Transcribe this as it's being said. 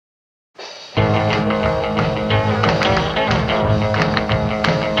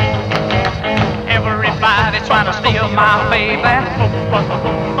my baby.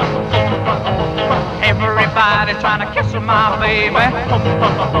 Everybody trying to kiss my baby.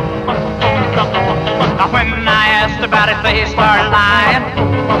 Now when I asked about it, they start lying.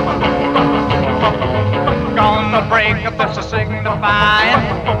 Gonna break up this signifying.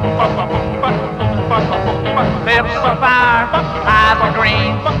 Lips are fire, eyes are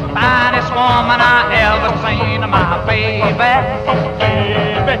green, finest woman I ever seen. My baby,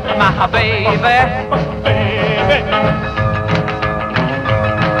 my baby.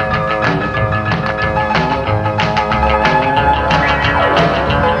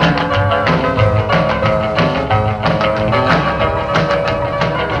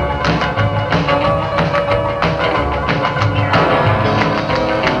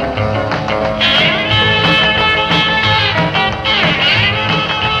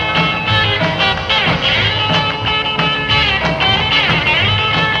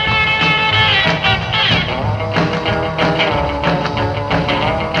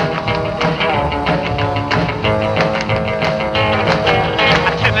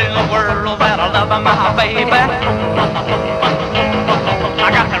 My baby, I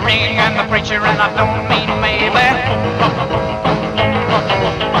got the ring and the preacher and I don't mean